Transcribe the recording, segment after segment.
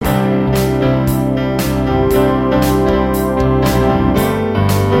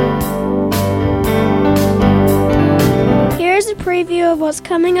what's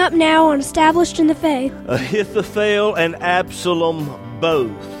coming up now on Established in the Faith. Ahithophel and Absalom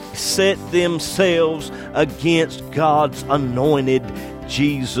both set themselves against God's anointed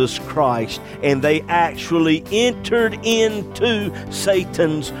Jesus Christ, and they actually entered into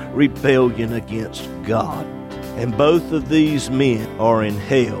Satan's rebellion against God. And both of these men are in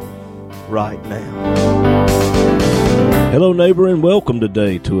hell right now. Hello, neighbor, and welcome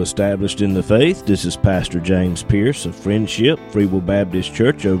today to Established in the Faith. This is Pastor James Pierce of Friendship Free Will Baptist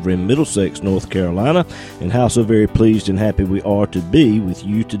Church over in Middlesex, North Carolina, and how so very pleased and happy we are to be with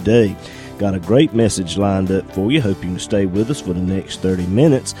you today. Got a great message lined up for you. Hope you can stay with us for the next 30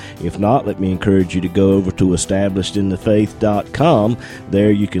 minutes. If not, let me encourage you to go over to establishedinthefaith.com. There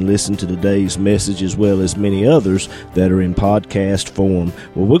you can listen to today's message as well as many others that are in podcast form.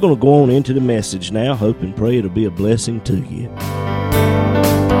 Well, we're going to go on into the message now. Hope and pray it'll be a blessing to you.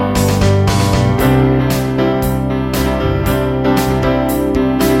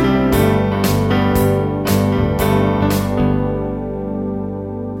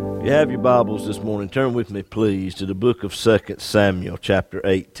 Have your Bibles this morning. Turn with me, please, to the book of 2 Samuel, chapter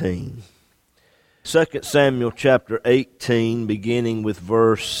 18. 2 Samuel, chapter 18, beginning with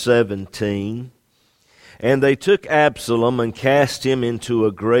verse 17. And they took Absalom and cast him into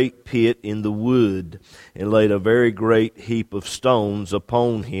a great pit in the wood, and laid a very great heap of stones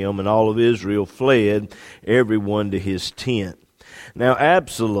upon him, and all of Israel fled, every one to his tent. Now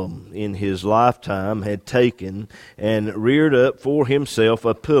Absalom in his lifetime had taken and reared up for himself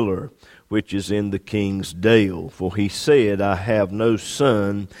a pillar, which is in the king's dale. For he said, I have no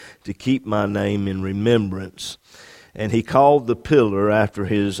son to keep my name in remembrance. And he called the pillar after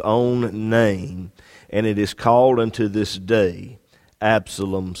his own name, and it is called unto this day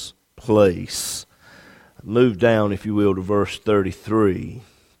Absalom's place. Move down, if you will, to verse 33.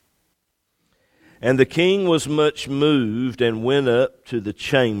 And the king was much moved, and went up to the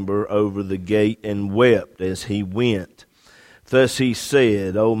chamber over the gate, and wept as he went. Thus he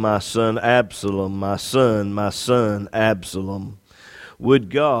said, O my son Absalom, my son Absalom, would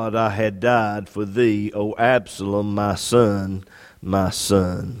God I had died for thee, O Absalom, my son, my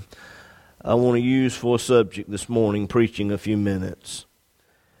son. I want to use for a subject this morning, preaching a few minutes,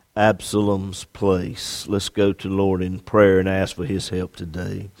 Absalom's place. Let's go to the Lord in prayer and ask for his help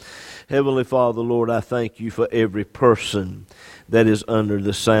today. Heavenly Father, Lord, I thank you for every person that is under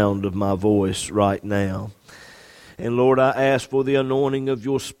the sound of my voice right now. And Lord, I ask for the anointing of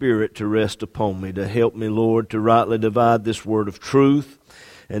your Spirit to rest upon me, to help me, Lord, to rightly divide this word of truth,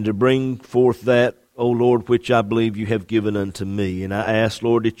 and to bring forth that, O Lord, which I believe you have given unto me. And I ask,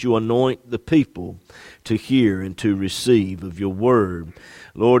 Lord, that you anoint the people to hear and to receive of your word.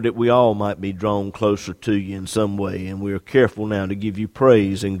 Lord, that we all might be drawn closer to you in some way. And we are careful now to give you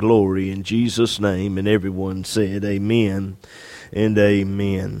praise and glory in Jesus' name. And everyone said, amen and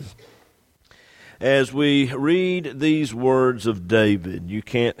amen. As we read these words of David, you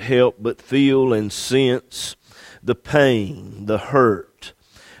can't help but feel and sense the pain, the hurt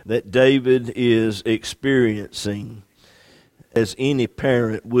that David is experiencing, as any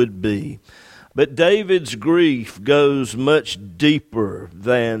parent would be. But David's grief goes much deeper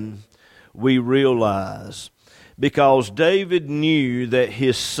than we realize, because David knew that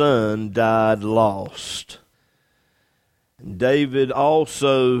his son died lost. David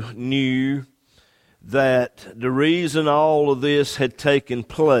also knew that the reason all of this had taken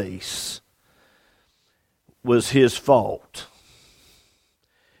place was his fault.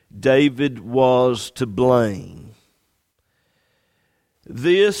 David was to blame.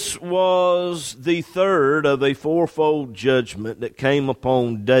 This was the third of a fourfold judgment that came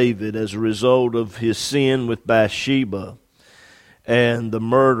upon David as a result of his sin with Bathsheba and the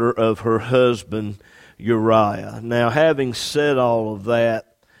murder of her husband Uriah. Now, having said all of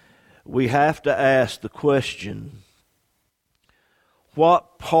that, we have to ask the question,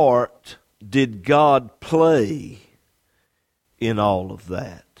 what part did God play in all of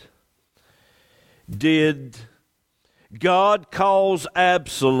that? Did God cause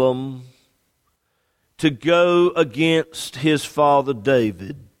Absalom to go against his father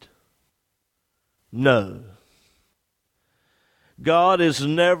David? No. God is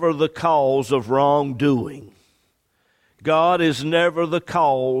never the cause of wrongdoing. God is never the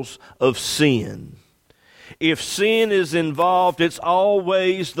cause of sin. If sin is involved, it's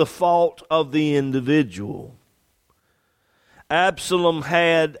always the fault of the individual. Absalom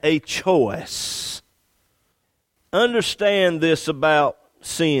had a choice. Understand this about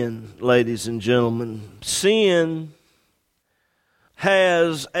sin, ladies and gentlemen. Sin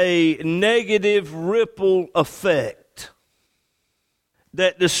has a negative ripple effect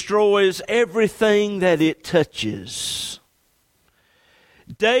that destroys everything that it touches.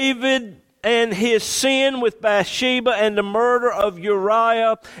 David and his sin with Bathsheba and the murder of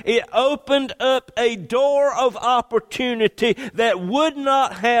Uriah, it opened up a door of opportunity that would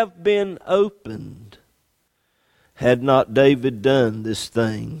not have been opened had not David done this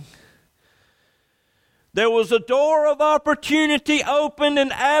thing. There was a door of opportunity opened,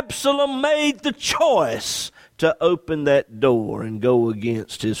 and Absalom made the choice to open that door and go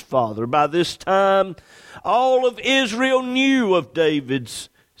against his father. By this time, all of Israel knew of David's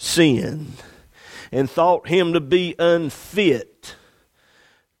sin and thought him to be unfit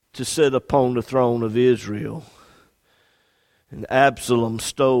to sit upon the throne of Israel. And Absalom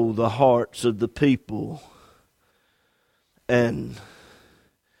stole the hearts of the people. And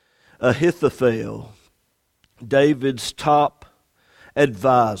Ahithophel, David's top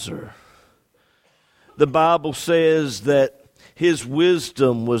advisor, the Bible says that his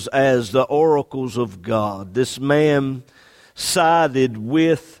wisdom was as the oracles of God. This man sided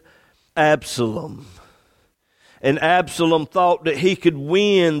with Absalom. And Absalom thought that he could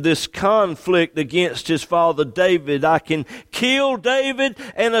win this conflict against his father David. I can kill David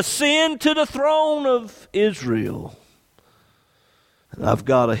and ascend to the throne of Israel. And I've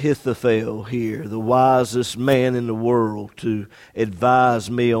got Ahithophel here, the wisest man in the world, to advise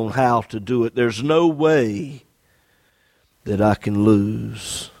me on how to do it. There's no way that I can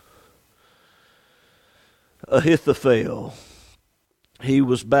lose. Ahithophel, he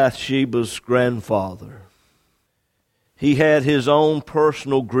was Bathsheba's grandfather. He had his own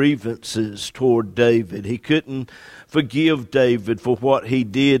personal grievances toward David. He couldn't forgive David for what he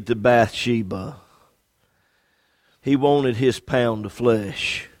did to Bathsheba. He wanted his pound of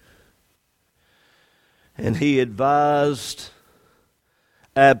flesh. And he advised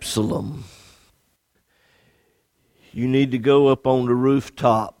Absalom, you need to go up on the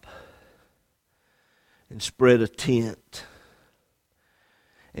rooftop and spread a tent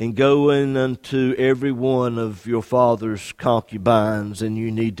and go in unto every one of your father's concubines, and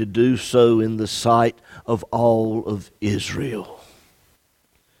you need to do so in the sight of all of Israel.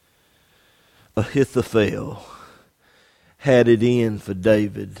 Ahithophel had it in for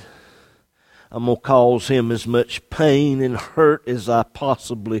David. I'm going to cause him as much pain and hurt as I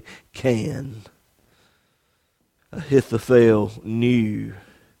possibly can. Ahithophel knew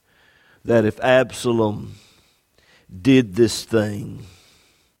that if Absalom did this thing,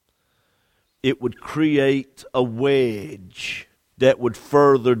 it would create a wedge that would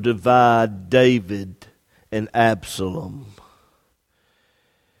further divide David and Absalom.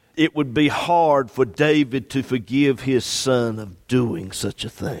 It would be hard for David to forgive his son of doing such a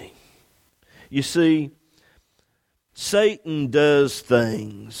thing. You see, Satan does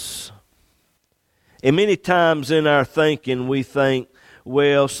things. And many times in our thinking we think,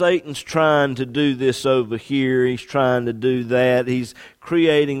 well, Satan's trying to do this over here. He's trying to do that. He's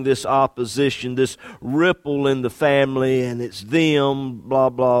creating this opposition, this ripple in the family, and it's them, blah,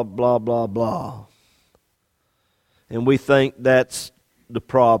 blah, blah, blah, blah. And we think that's the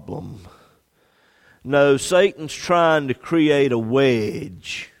problem. No, Satan's trying to create a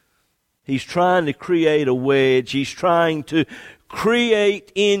wedge. He's trying to create a wedge. He's trying to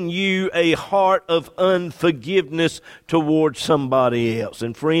create in you a heart of unforgiveness towards somebody else.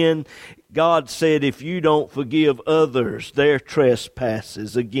 And friend, God said if you don't forgive others their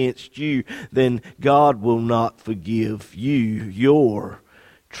trespasses against you, then God will not forgive you your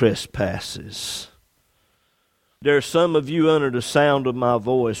trespasses. There are some of you under the sound of my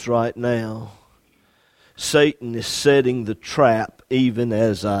voice right now. Satan is setting the trap even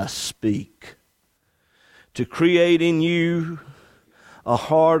as I speak to create in you a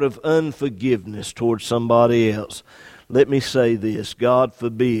heart of unforgiveness towards somebody else. Let me say this, God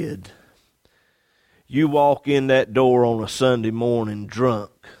forbid you walk in that door on a Sunday morning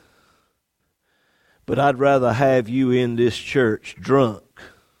drunk, but I'd rather have you in this church drunk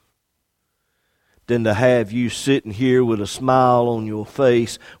than to have you sitting here with a smile on your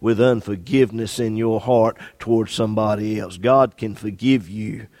face with unforgiveness in your heart towards somebody else. God can forgive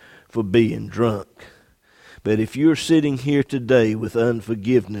you for being drunk. But if you're sitting here today with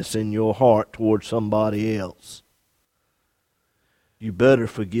unforgiveness in your heart towards somebody else, you better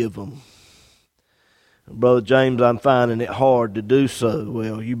forgive them. Brother James, I'm finding it hard to do so.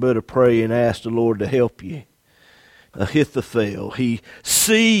 Well, you better pray and ask the Lord to help you. Ahithophel, he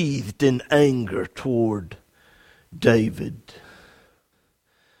seethed in anger toward David.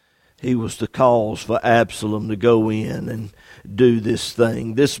 He was the cause for Absalom to go in and do this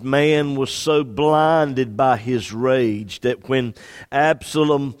thing. This man was so blinded by his rage that when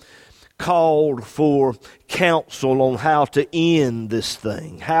Absalom called for counsel on how to end this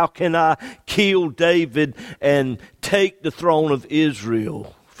thing. How can I kill David and take the throne of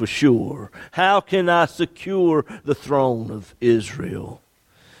Israel for sure? How can I secure the throne of Israel?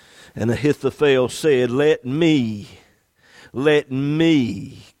 And Ahithophel said, let me,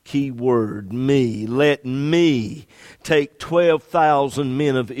 key word, let me take 12,000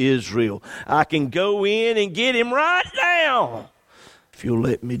 men of Israel. I can go in and get him right now if you'll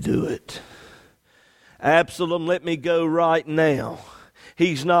let me do it. Absalom, let me go right now.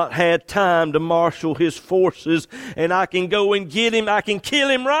 He's not had time to marshal his forces, and I can go and get him. I can kill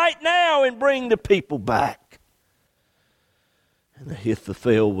him right now and bring the people back. And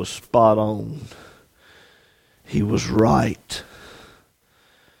Ahithophel was spot on. He was right.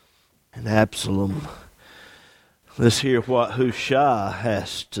 And Absalom, let's hear what Hushai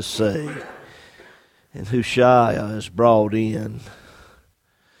has to say. And Hushai is brought in.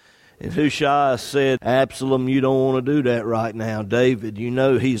 And Hushai said, Absalom, you don't want to do that right now. David, you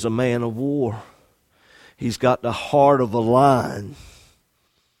know he's a man of war. He's got the heart of a lion.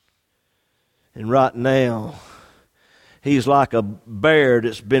 And right now, he's like a bear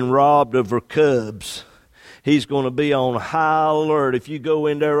that's been robbed of her cubs. He's going to be on high alert. If you go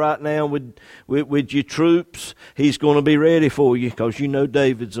in there right now with your troops, he's going to be ready for you because you know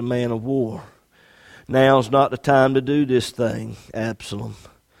David's a man of war. Now's not the time to do this thing, Absalom.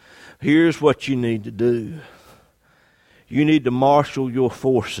 Here's what you need to do. You need to marshal your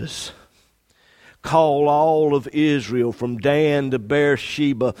forces. Call all of Israel from Dan to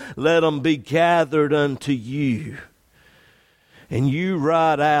Beersheba. Let them be gathered unto you. And you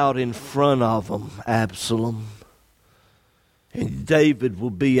ride out in front of them, Absalom. And David will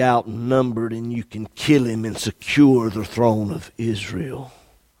be outnumbered and you can kill him and secure the throne of Israel.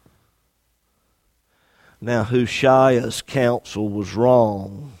 Now Hushai's counsel was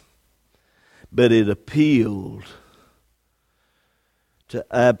wrong, but it appealed to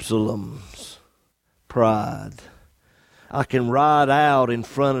Absalom's pride. I can ride out in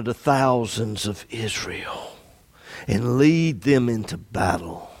front of the thousands of Israel and lead them into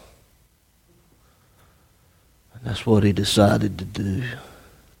battle. And that's what he decided to do.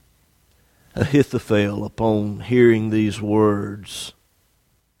 Ahithophel, upon hearing these words,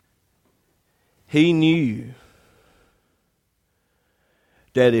 he knew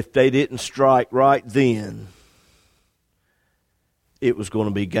that if they didn't strike right then, it was going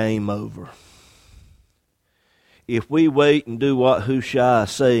to be game over. If we wait and do what Hushai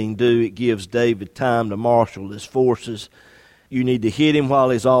is saying do, it gives David time to marshal his forces. You need to hit him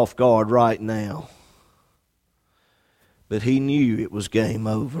while he's off guard right now. But he knew it was game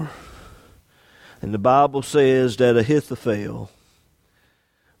over. And the Bible says that Ahithophel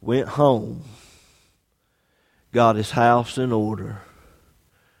went home, got his house in order,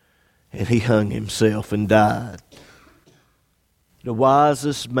 and he hung himself and died. The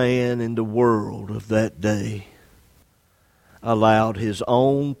wisest man in the world of that day allowed his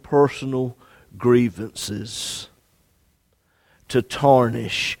own personal grievances to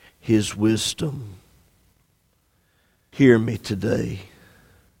tarnish his wisdom. Hear me today.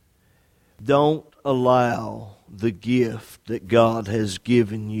 Don't allow the gift that God has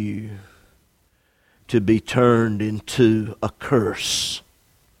given you to be turned into a curse.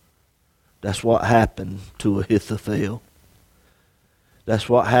 That's what happened to Ahithophel. That's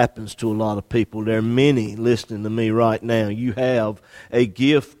what happens to a lot of people. There are many listening to me right now. You have a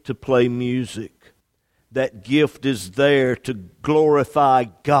gift to play music. That gift is there to glorify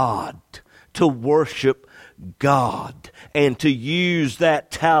God, to worship God, and to use that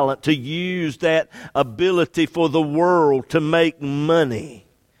talent, to use that ability for the world to make money.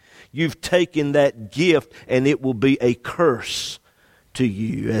 You've taken that gift and it will be a curse to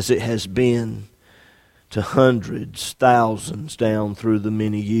you, as it has been to hundreds, thousands down through the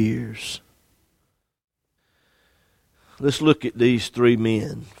many years. Let's look at these three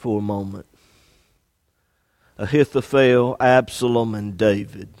men for a moment. Ahithophel, Absalom, and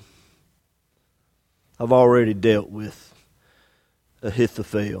David. I've already dealt with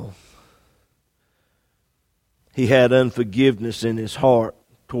Ahithophel. He had unforgiveness in his heart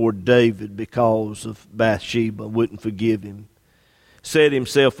toward David because of Bathsheba, wouldn't forgive him. Set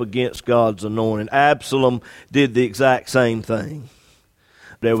himself against God's anointing. Absalom did the exact same thing.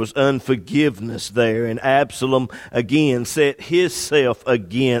 There was unforgiveness there, and Absalom again set himself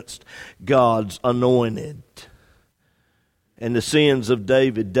against God's anointed. And the sins of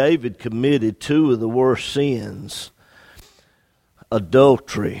David. David committed two of the worst sins: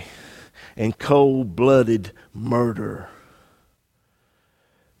 adultery and cold-blooded murder.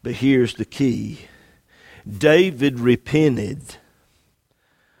 But here's the key. David repented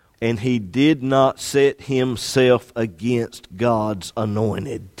and he did not set himself against God's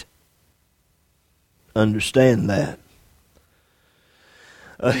anointed. Understand that.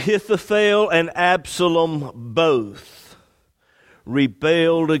 Ahithophel and Absalom both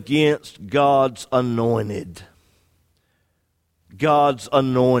rebelled against God's anointed. God's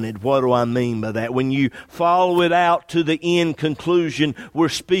anointed. What do I mean by that? When you follow it out to the end conclusion, we're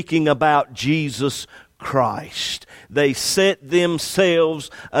speaking about Jesus Christ. They set themselves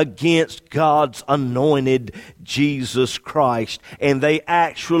against God's anointed, Jesus Christ, and they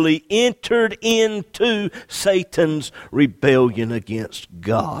actually entered into Satan's rebellion against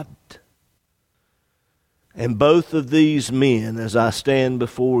God. And both of these men, as I stand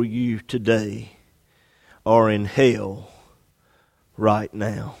before you today, are in hell right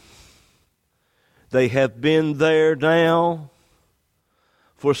now. They have been there now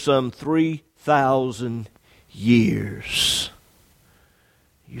for some 3,000 years.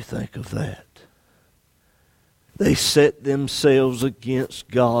 You think of that. They set themselves against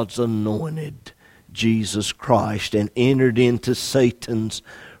God's anointed, Jesus Christ, and entered into Satan's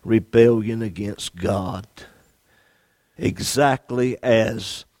rebellion against God. Exactly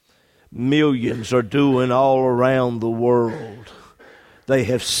as millions are doing all around the world. They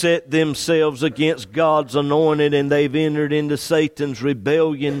have set themselves against God's anointed, and they've entered into Satan's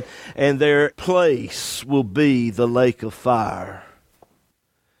rebellion, and their place will be the lake of fire,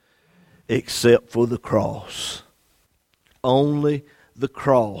 except for the cross. Only the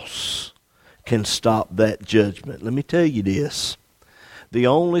cross can stop that judgment. Let me tell you this. The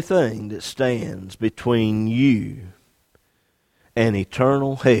only thing that stands between you and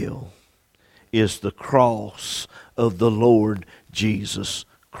eternal hell is the cross of the Lord Jesus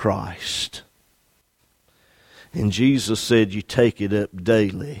Christ. And Jesus said, you take it up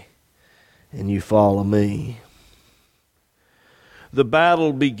daily and you follow me. The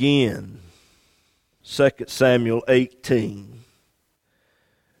battle began. 2 Samuel 18.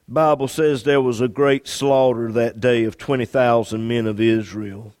 The Bible says there was a great slaughter that day of 20,000 men of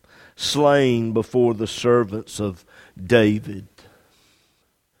Israel, slain before the servants of David.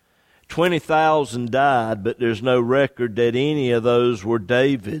 20,000 died, but there's no record that any of those were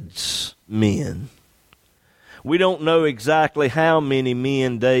David's men. We don't know exactly how many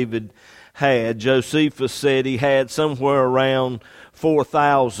men David had. Josephus said he had somewhere around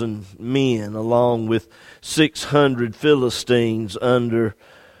 4,000 men, along with 600 Philistines under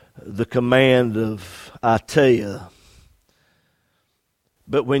the command of Itaiah.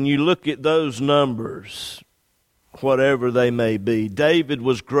 But when you look at those numbers, whatever they may be, David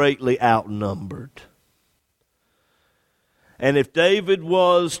was greatly outnumbered. And if David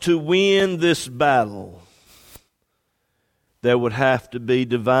was to win this battle, there would have to be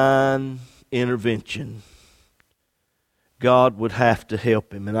divine intervention. God would have to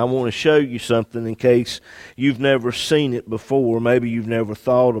help him. And I want to show you something in case you've never seen it before. Maybe you've never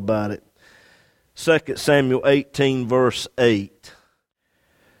thought about it. 2 Samuel 18 verse 8.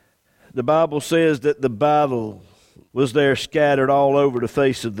 The Bible says that the battle was there scattered all over the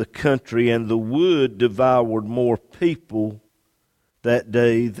face of the country, and the wood devoured more people that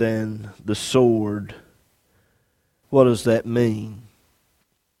day than the sword. What does that mean?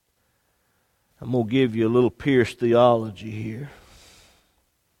 I'm going to give you a little Pierce theology here.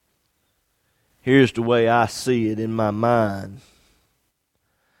 Here's the way I see it in my mind.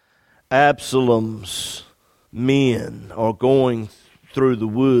 Absalom's men are going through the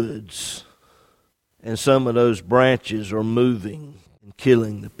woods, and some of those branches are moving and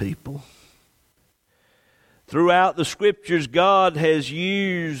killing the people. Throughout the Scriptures, God has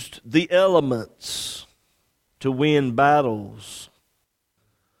used the elements to win battles.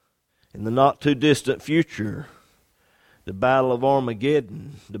 In the not-too-distant future, the Battle of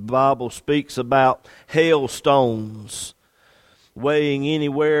Armageddon, the Bible speaks about hailstones weighing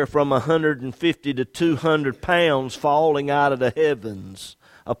anywhere from 150 to 200 pounds falling out of the heavens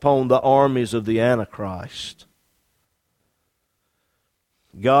upon the armies of the Antichrist.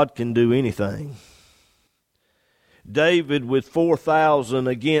 God can do anything. David, with 4,000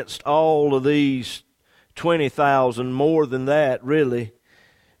 against all of these 20,000, more than that, really,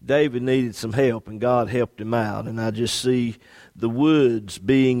 David needed some help, and God helped him out. And I just see the woods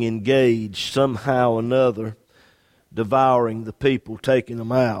being engaged somehow or another, devouring the people, taking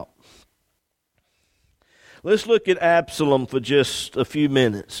them out. Let's look at Absalom for just a few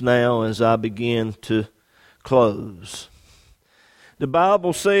minutes now as I begin to close. The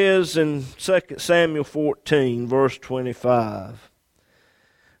Bible says in 2 Samuel 14, verse 25,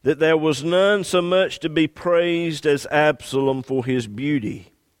 that there was none so much to be praised as Absalom for his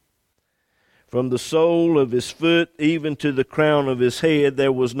beauty. From the sole of his foot even to the crown of his head,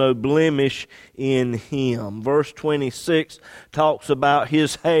 there was no blemish in him. Verse 26 talks about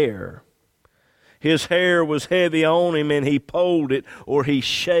his hair. His hair was heavy on him, and he polled it, or he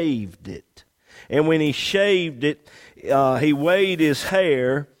shaved it. And when he shaved it, he weighed his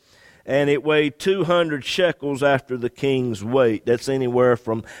hair, and it weighed 200 shekels after the king's weight. That's anywhere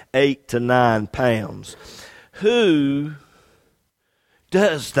from 8 to 9 pounds. Who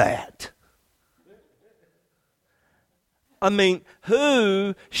does that? I mean,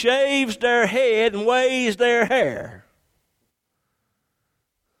 who shaves their head and weighs their hair?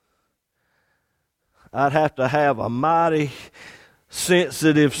 I'd have to have a mighty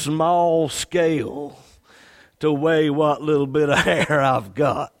sensitive small scale to weigh what little bit of hair I've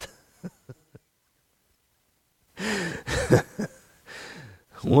got.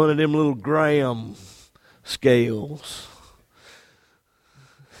 One of them little gram scales.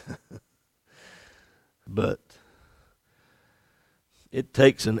 But it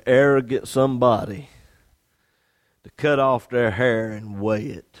takes an arrogant somebody to cut off their hair and weigh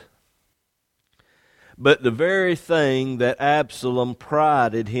it. But the very thing that Absalom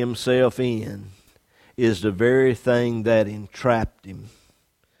prided himself in is the very thing that entrapped him.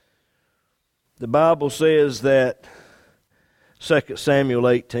 The Bible says that 2 Samuel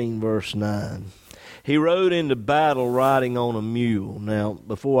 18 verse 9, he rode into battle riding on a mule. Now,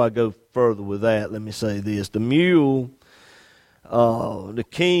 before I go further with that, let me say this. The mule, the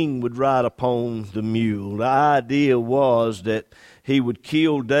king would ride upon the mule. The idea was that he would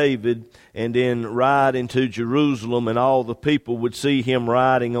kill David and then ride into Jerusalem, and all the people would see him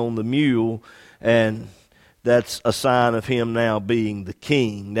riding on the mule, and that's a sign of him now being the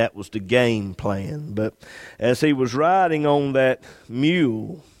king. That was the game plan. But as he was riding on that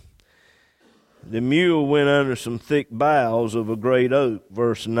mule, the mule went under some thick boughs of a great oak,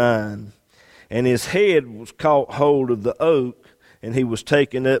 verse 9, and his head was caught hold of the oak, and he was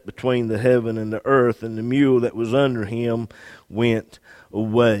taken up between the heaven and the earth, and the mule that was under him went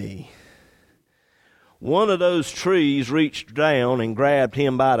away. One of those trees reached down and grabbed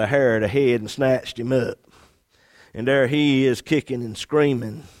him by the hair of the head and snatched him up. And there he is, kicking and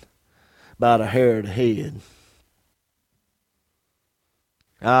screaming by the hair of the head.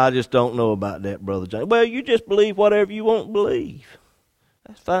 I just don't know about that, Brother John. Well, you just believe whatever you want to believe.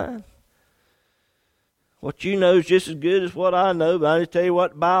 That's fine. What you know is just as good as what I know, but I just tell you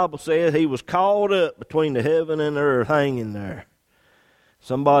what the Bible says. He was caught up between the heaven and the earth, hanging there.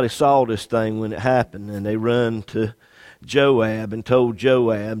 Somebody saw this thing when it happened, and they run to Joab and told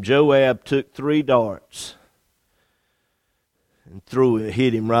Joab. Joab took 3 darts and threw it,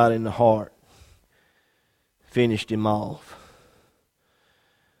 hit him right in the heart, finished him off.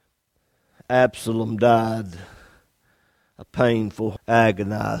 Absalom died a painful,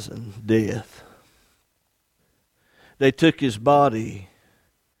 agonizing death. They took his body,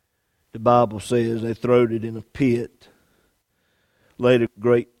 the Bible says, they throwed it in a pit, laid a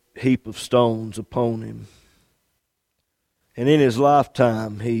great heap of stones upon him. And in his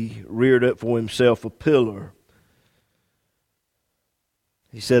lifetime, he reared up for himself a pillar.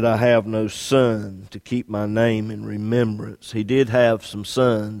 He said, I have no son to keep my name in remembrance. He did have some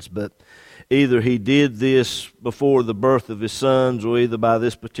sons, but either he did this before the birth of his sons, or either by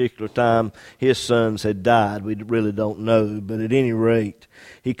this particular time his sons had died. We really don't know. But at any rate,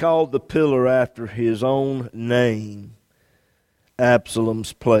 he called the pillar after his own name,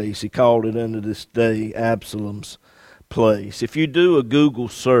 Absalom's place. He called it unto this day Absalom's place. If you do a Google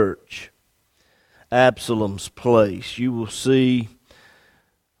search, Absalom's place, you will see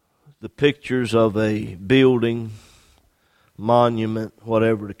the pictures of a building, monument,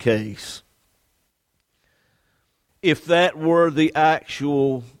 whatever the case. If that were the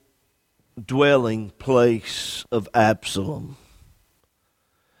actual dwelling place of Absalom,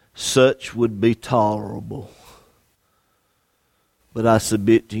 such would be tolerable. But I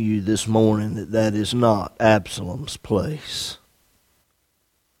submit to you this morning that that is not Absalom's place.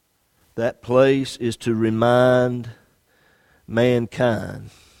 That place is to remind mankind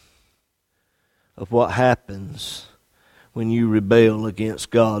of what happens when you rebel against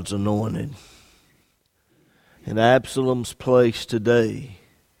God's anointed. And Absalom's place today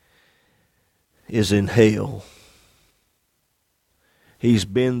is in hell. He's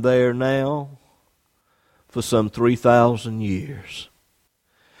been there now for some 3,000 years.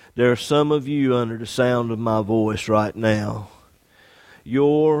 There are some of you under the sound of my voice right now.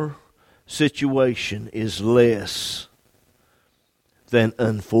 Your situation is less than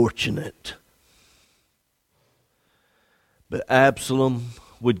unfortunate. But Absalom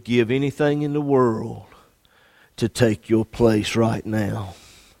would give anything in the world to take your place right now.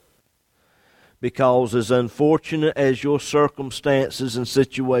 Because as unfortunate as your circumstances and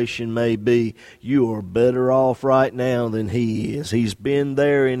situation may be, you are better off right now than he is. He's been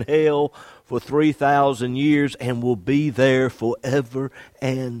there in hell for 3,000 years and will be there forever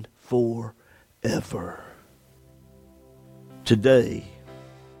and forever. Today,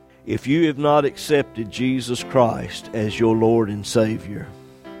 if you have not accepted Jesus Christ as your Lord and Savior,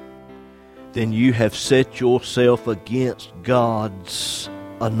 then you have set yourself against God's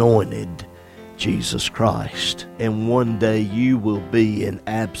anointed Jesus Christ. And one day you will be in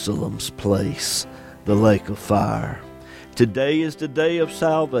Absalom's place, the lake of fire. Today is the day of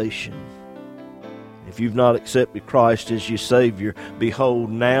salvation. If you've not accepted Christ as your Savior,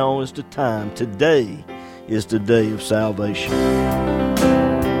 behold, now is the time. Today is the day of salvation.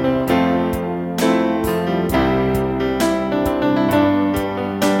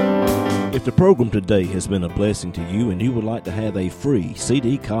 If the program today has been a blessing to you and you would like to have a free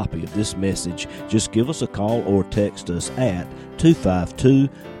CD copy of this message, just give us a call or text us at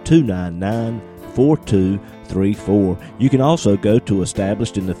 252-299-4234. You can also go to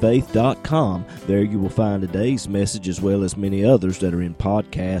establishedinthefaith.com. There you will find today's message as well as many others that are in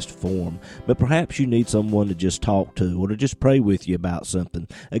podcast form. But perhaps you need someone to just talk to or to just pray with you about something.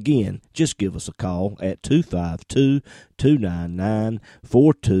 Again, just give us a call at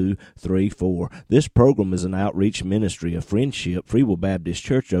 252-299-4234. This program is an outreach ministry of Friendship Free Will Baptist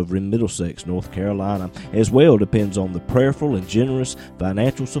Church over in Middlesex, North Carolina. As well depends on the prayerful and generous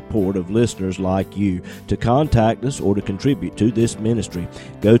financial support of listeners like you. To contact us or to contribute to this ministry,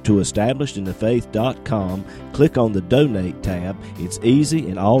 go to establishedinthefaith.com, click on the Donate tab. It's easy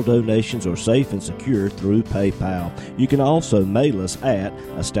and all donations are safe and secure through PayPal. You can also mail us at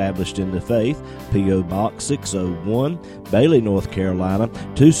Established in the Faith, P.O. Box 601, Bailey, North Carolina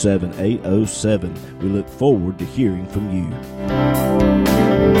 27807. We look forward to hearing from you.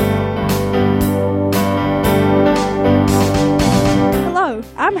 Hello,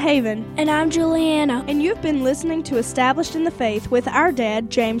 I'm Haven. And I'm Juliana. And you've been listening to Established in the Faith with our dad,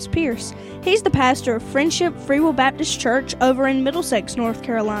 James Pierce. He's the pastor of Friendship Free Will Baptist Church over in Middlesex, North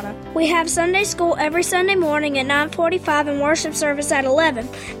Carolina. We have Sunday school every Sunday morning at 9:45 and worship service at 11,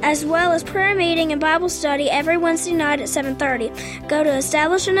 as well as prayer meeting and Bible study every Wednesday night at 7:30. Go to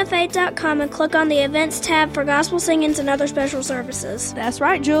establishedinthefaith.com and click on the events tab for gospel singings and other special services. That's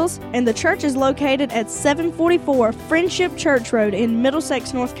right, Jules. And the church is located at 744 Friendship Church Road in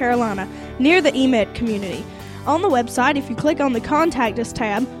Middlesex, North Carolina, near the EMED community. On the website, if you click on the Contact Us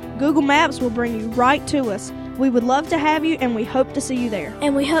tab, Google Maps will bring you right to us. We would love to have you, and we hope to see you there.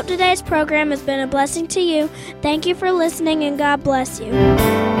 And we hope today's program has been a blessing to you. Thank you for listening, and God bless you.